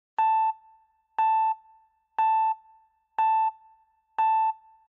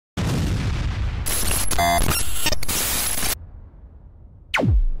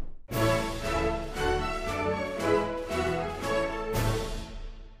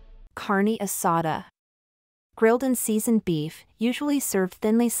Carne asada. Grilled and seasoned beef, usually served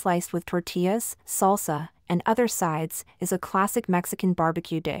thinly sliced with tortillas, salsa, and other sides, is a classic Mexican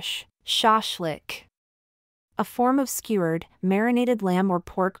barbecue dish. Shashlik. A form of skewered, marinated lamb or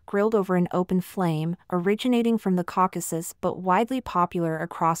pork grilled over an open flame, originating from the Caucasus but widely popular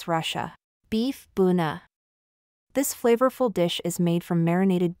across Russia. Beef buna. This flavorful dish is made from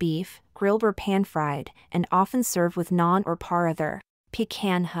marinated beef, grilled or pan-fried, and often served with naan or paratha.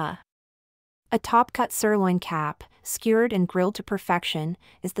 Picanha. A top-cut sirloin cap, skewered and grilled to perfection,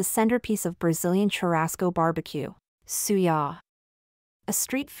 is the centerpiece of Brazilian churrasco barbecue. Suya. A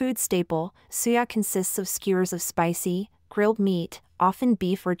street food staple, suya consists of skewers of spicy, grilled meat, often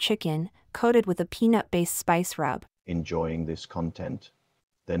beef or chicken, coated with a peanut-based spice rub. Enjoying this content?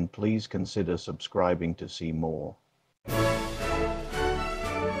 Then please consider subscribing to see more.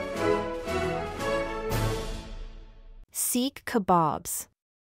 Seekh kebabs.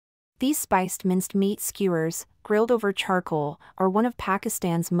 These spiced minced meat skewers, grilled over charcoal, are one of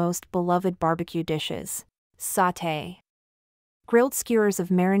Pakistan's most beloved barbecue dishes. Sauté. Grilled skewers of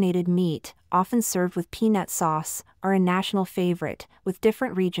marinated meat, often served with peanut sauce, are a national favorite, with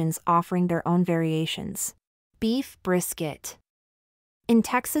different regions offering their own variations. Beef brisket. In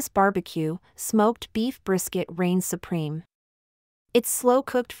Texas barbecue, smoked beef brisket reigns supreme. It's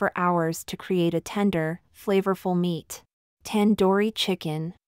slow-cooked for hours to create a tender, flavorful meat. Tandoori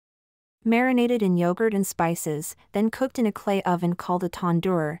chicken. Marinated in yogurt and spices, then cooked in a clay oven called a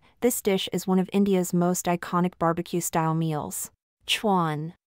tandoor, this dish is one of India's most iconic barbecue-style meals.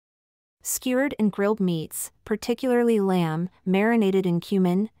 Chwan. Skewered and grilled meats, particularly lamb, marinated in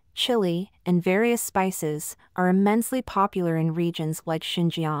cumin, chili, and various spices, are immensely popular in regions like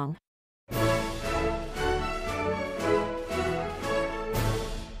Xinjiang.